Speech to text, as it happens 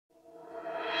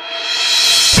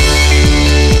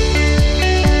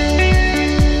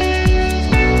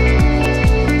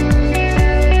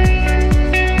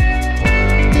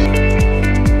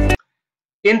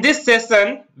In this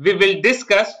session, we will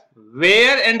discuss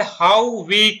where and how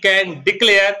we can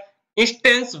declare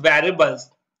instance variables.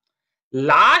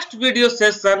 Last video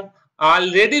session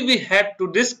already we have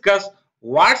to discuss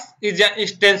what is an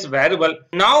instance variable.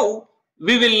 Now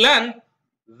we will learn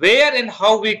where and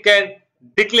how we can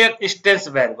declare instance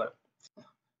variable.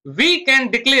 We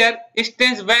can declare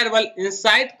instance variable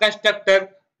inside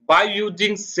constructor by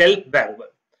using self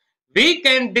variable. We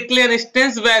can declare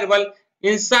instance variable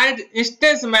inside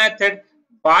instance method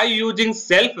by using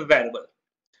self variable.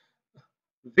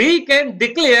 We can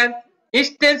declare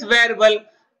instance variable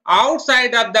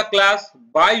outside of the class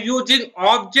by using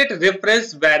object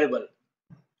reference variable.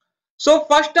 So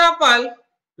first of all,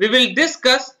 we will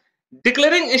discuss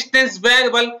declaring instance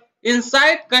variable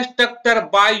inside constructor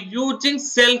by using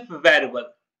self variable.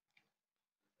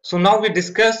 So now we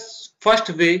discuss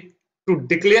first way to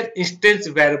declare instance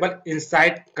variable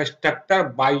inside constructor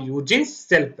by using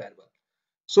self variable.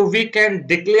 So we can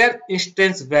declare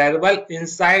instance variable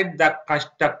inside the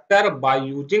constructor by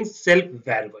using self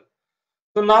variable.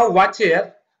 So now watch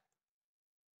here.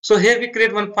 So here we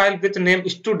create one file with name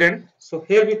student. So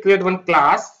here we create one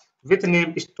class with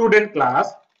name student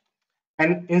class,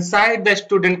 and inside the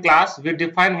student class we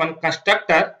define one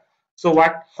constructor. So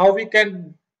how we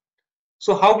can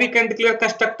declare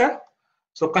constructor?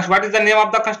 So what is the name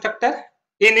of the constructor?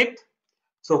 Init.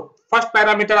 So first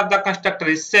parameter of the constructor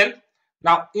is self.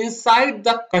 Now inside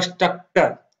the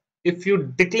constructor, if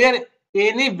you declare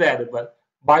any variable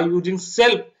by using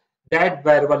self, that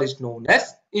variable is known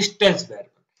as instance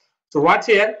variable. So watch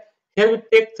here. Here we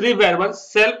take three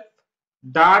variables: self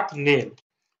dot name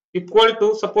equal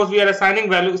to, suppose we are assigning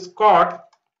value Scott,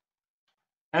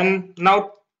 and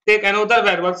now take another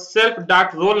variable self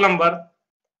dot roll number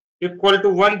equal to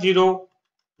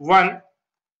 101,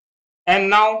 and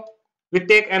now we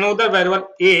take another variable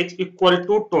age equal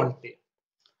to 20.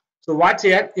 So watch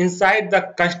here, inside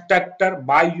the constructor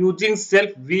by using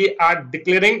self we are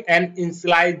declaring and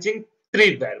initializing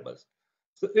three variables.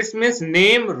 So it means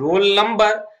name, roll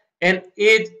number and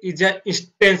age is an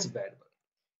instance variable.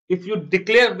 If you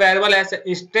declare variable as an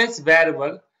instance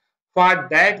variable, for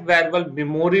that variable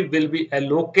memory will be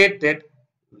allocated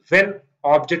when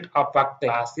object of a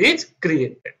class is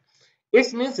created.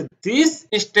 It means this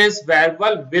instance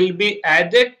variable will be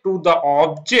added to the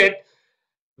object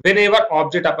whenever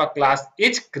object of a class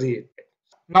is created.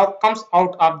 Now comes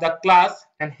out of the class,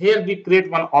 and here we create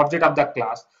one object of the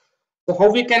class. So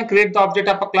how we can create the object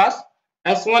of a class?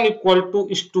 S1 equal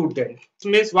to student. This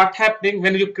means what happening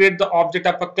when you create the object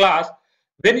of a class?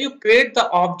 When you create the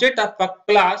object of a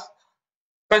class,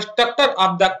 constructor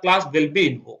of the class will be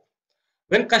invoked.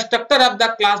 When constructor of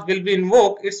the class will be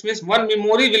invoked, it means one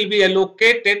memory will be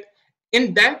allocated.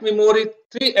 In that memory,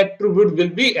 three attributes will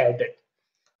be added.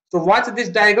 So watch this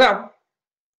diagram.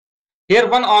 Here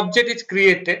one object is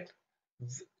created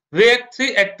where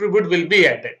three attributes will be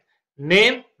added: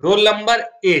 name, roll number,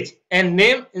 age. And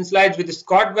name initialized with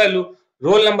Scott value,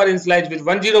 roll number initialized with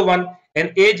 101,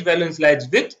 and age value initialized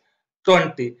with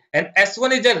 20. And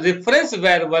S1 is a reference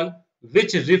variable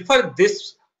which refer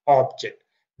this object.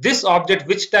 This object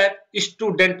which type?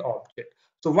 Student object.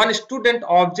 So one student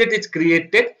object is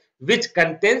created which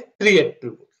contains three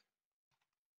attributes.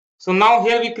 So now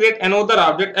here we create another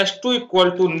object S2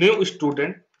 equal to new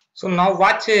student. So now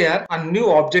watch here, a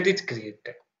new object is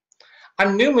created.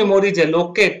 A new memory is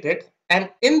allocated, and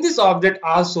in this object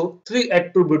also three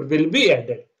attributes will be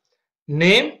added: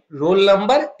 name, roll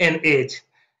number and age.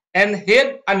 And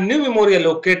here a new memory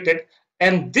allocated,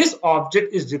 and this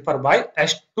object is referred by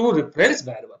S2 reference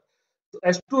variable. So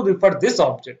S2 refer this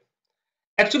object.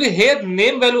 Actually here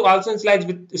name value also initialized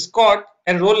with Scott,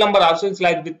 and roll number also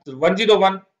initialized with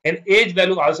 101, and age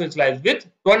value also initialized with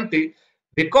 20,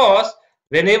 because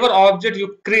whenever object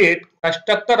you create,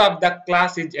 constructor of the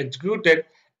class is executed.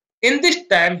 In this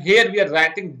time here we are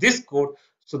writing this code.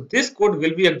 So this code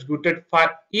will be executed for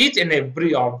each and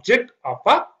every object of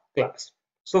a class.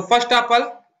 So first of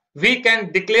all, we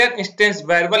can declare instance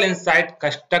variable inside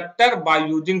constructor by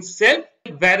using self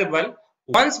variable.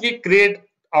 Once we create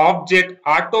object,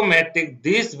 automatic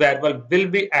this variable will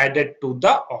be added to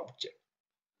the object.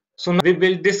 So now we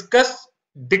will discuss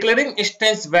declaring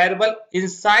instance variable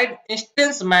inside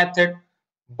instance method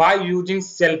by using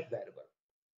self variable.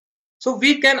 So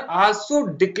we can also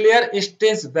declare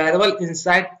instance variable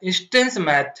inside instance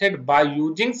method by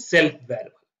using self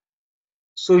variable.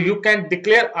 So you can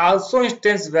declare also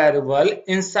instance variable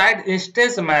inside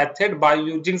instance method by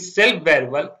using self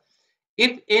variable.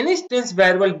 If any instance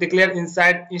variable declared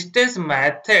inside instance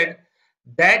method,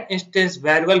 that instance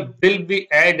variable will be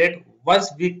added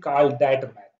once we call that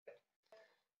method.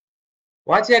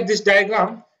 Watch here this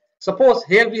diagram. Suppose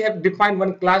here we have defined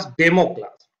one class, demo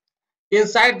class.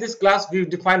 Inside this class we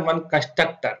define one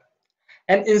constructor,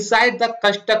 and inside the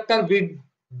constructor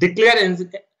declare and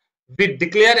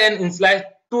initialize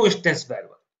two instance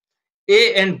variables,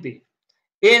 a and b.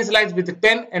 A initialized with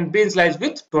 10 and b initialized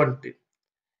with 20.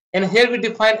 And here we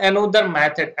define another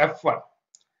method f1.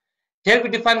 Here we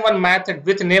define one method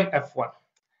with name f1,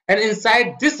 and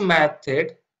inside this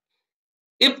method,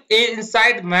 if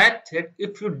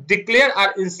you declare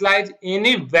or initialize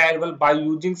any variable by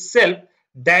using self,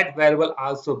 that variable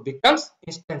also becomes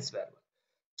instance variable.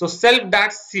 So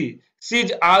self.c, c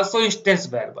is also instance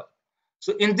variable.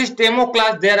 So in this demo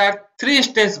class there are three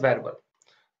instance variables.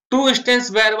 Two instance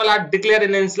variables are declared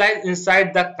and initialized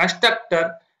inside the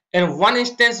constructor, and one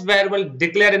instance variable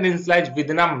declared and initialized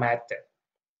within a method.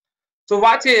 So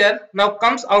watch here, now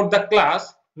comes out the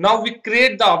class. Now we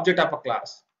create the object of a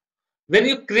class. When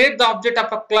you create the object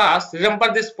of a class,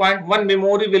 remember this point, one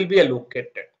memory will be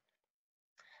allocated.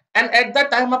 And at the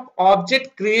time of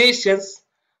object creations,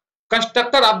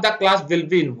 constructor of the class will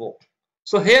be invoked.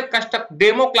 So here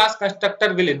demo class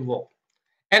constructor will invoke.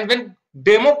 And when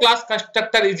demo class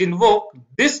constructor is invoked,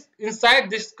 inside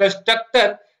this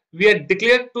constructor we have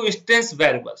declared two instance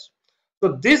variables.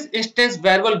 So this instance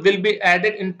variable will be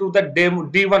added into the demo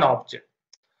d1 object.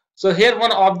 So here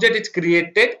one object is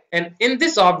created, and in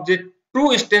this object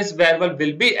two instance variable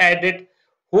will be added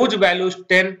whose value is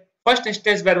 10. First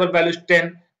instance variable value is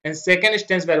 10 and second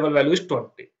instance variable value is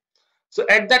 20. So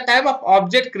at the time of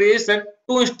object creation,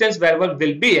 two instance variable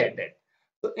will be added.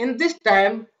 So in this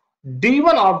time,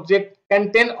 D1 object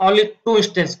contain only two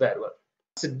instance variable.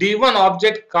 So D1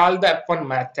 object called the F1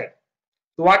 method.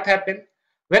 So what happened?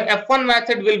 When F1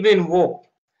 method will be invoked,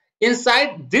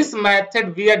 inside this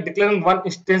method we are declaring one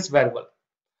instance variable.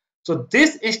 So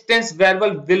this instance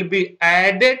variable will be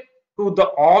added to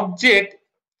the object.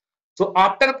 So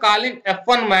after calling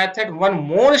F1 method, one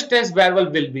more instance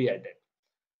variable will be added.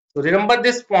 So remember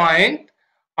this point,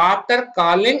 after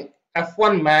calling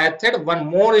F1 method, one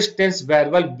more instance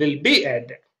variable will be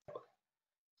added.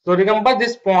 So remember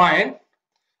this point,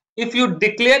 if you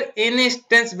declare any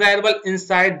instance variable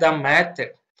inside the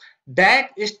method,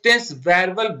 that instance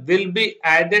variable will be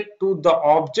added to the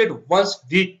object once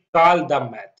we call the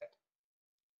method.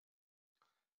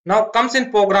 Now comes in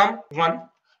program 1.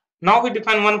 Now we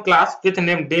define one class with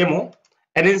name demo,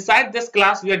 and inside this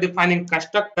class we are defining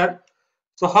constructor.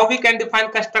 So how we can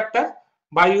define constructor?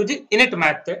 By using init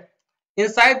method.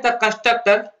 Inside the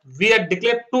constructor we have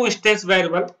declared two instance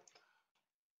variable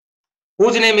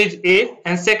whose name is a,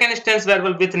 and second instance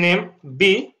variable with name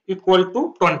b equal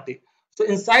to 20. So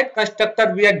inside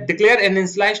constructor we have declared and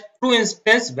initialized two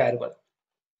instance variable.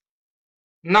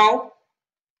 Now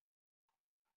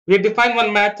we define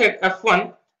one method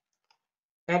f1,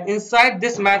 and inside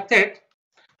this method,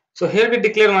 so here we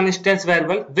declare one instance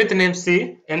variable with name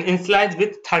c and initialize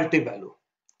with 30 value.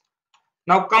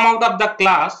 Now come out of the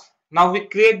class. Now we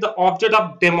create the object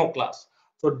of demo class.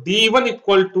 So d1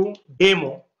 equal to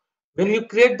demo. When you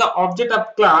create the object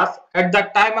of class, at the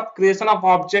time of creation of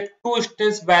object, two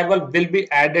instance variable will be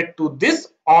added to this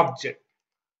object.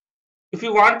 If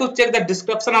you want to check the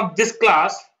description of this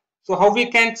class, so how we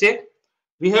can check?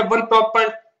 We have one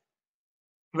proper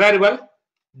variable,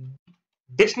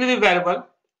 dictionary variable,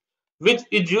 which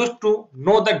is used to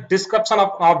know the description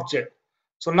of object.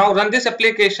 So now run this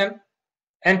application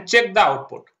and check the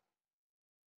output.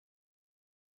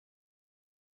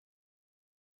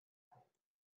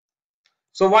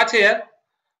 So watch here,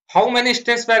 how many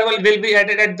instance variable will be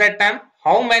added at that time?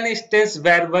 How many instance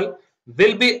variable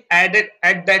will be added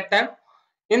at that time?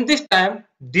 In this time,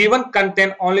 D1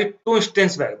 contain only two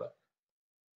instance variable.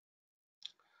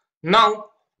 Now,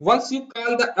 once you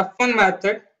call the F1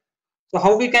 method, so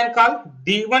how we can call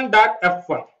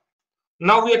D1.F1?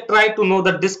 Now we try to know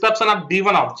the description of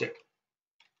D1 object.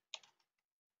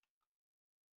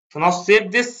 So now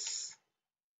save this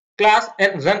class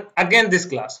and run again this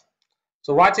class.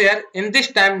 So watch here, in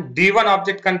this time D1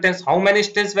 object contains how many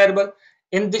instance variable?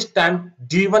 In this time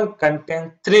D1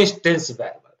 contains three instance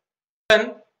variable.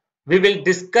 Then we will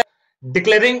discuss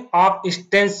declaring of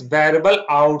instance variable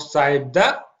outside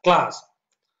the class.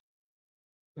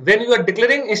 When you are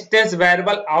declaring instance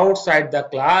variable outside the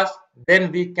class,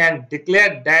 then we can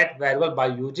declare that variable by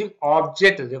using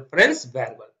object reference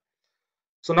variable.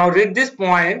 So now read this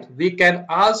point, we can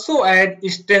also add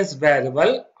instance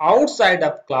variable outside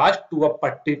of class to a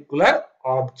particular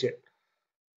object.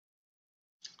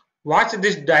 Watch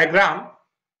this diagram.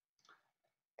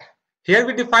 Here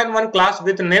we define one class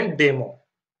with name demo.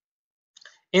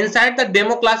 Inside the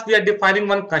demo class we are defining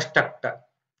one constructor.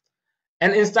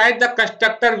 and inside the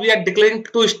constructor we are declaring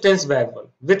two instance variables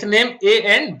with name A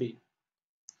and B.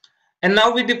 And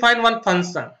now we define one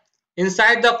function.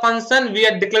 Inside the function we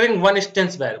are declaring one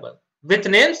instance variable with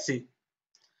name C.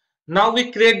 Now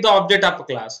we create the object of a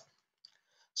class.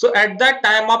 So at the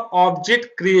time of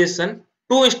object creation,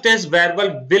 two instance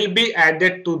variable will be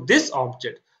added to this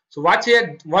object. So watch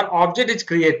here, one object is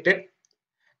created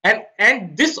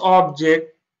and this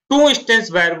object two instance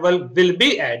variable will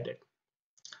be added.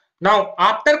 Now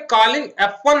after calling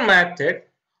F1 method,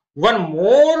 one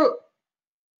more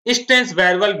instance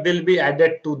variable will be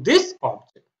added to this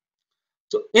object.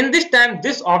 So in this time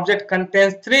this object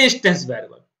contains three instance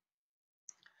variables.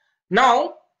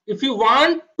 Now if you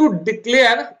want to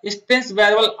declare instance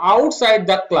variable outside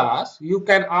the class, you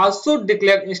can also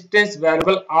declare instance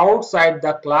variable outside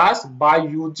the class by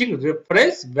using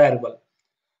reference variable.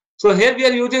 So here we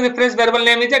are using reference variable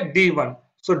name is a d1.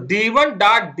 So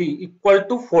d1.d equal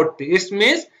to 40. It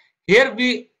means here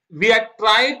we are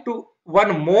trying to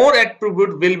one more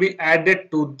attribute will be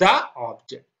added to the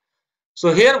object.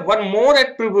 So here one more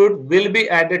attribute will be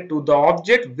added to the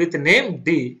object with name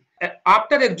d.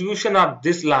 After execution of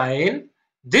this line,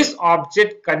 this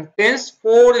object contains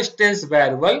four instance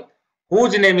variable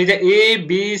whose name is A,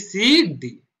 B, C,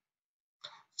 D.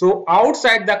 So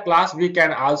outside the class we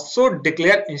can also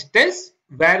declare instance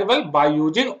variable by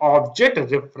using object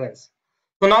reference.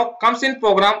 So now comes in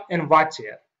program and watch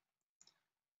here.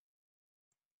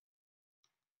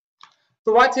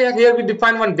 So watch here, here we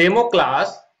define one demo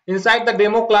class. Inside the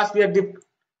demo class we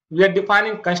are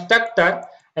defining constructor,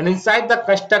 and inside the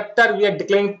constructor we are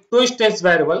declaring two instance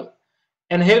variable,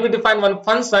 and here we define one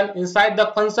function. Inside the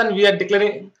function we are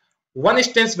declaring one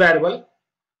instance variable.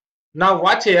 Now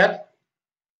watch here,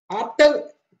 after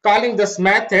calling this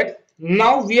method,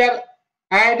 now we are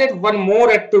added one more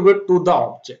attribute to the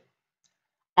object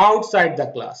outside the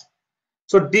class.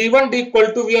 So d1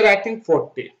 equal to we are writing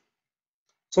 40.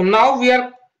 So now we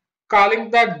are calling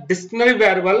the dictionary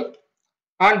variable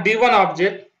on d1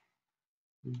 object,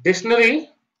 dictionary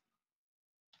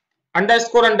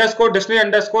underscore underscore dictionary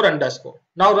underscore underscore.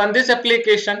 Now run this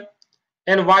application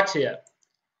and watch here.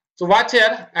 So watch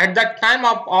here, at the time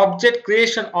of object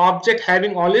creation, object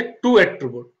having only two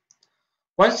attributes.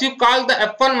 Once you call the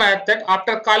F1 method,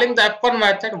 after calling the F1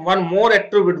 method, one more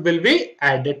attribute will be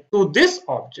added to this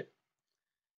object.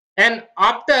 And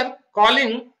after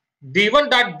calling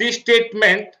d1.d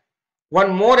statement,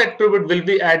 one more attribute will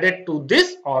be added to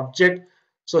this object.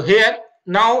 So here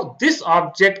now this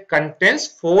object contains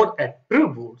four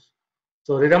attributes.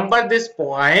 So remember this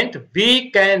point,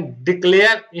 we can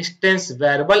declare instance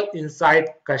variable inside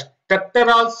constructor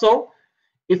also.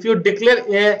 If you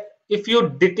declare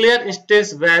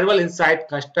instance variable inside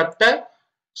constructor,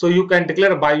 so you can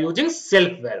declare by using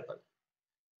self variable.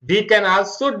 We can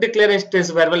also declare instance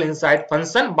variable inside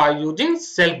function by using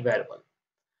self variable.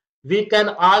 We can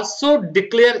also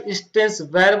declare instance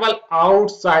variable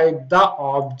outside the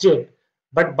object,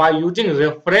 but by using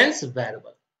reference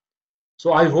variable.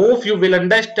 So I hope you will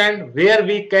understand where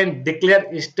we can declare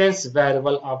instance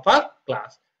variable of a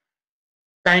class.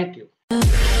 Thank you.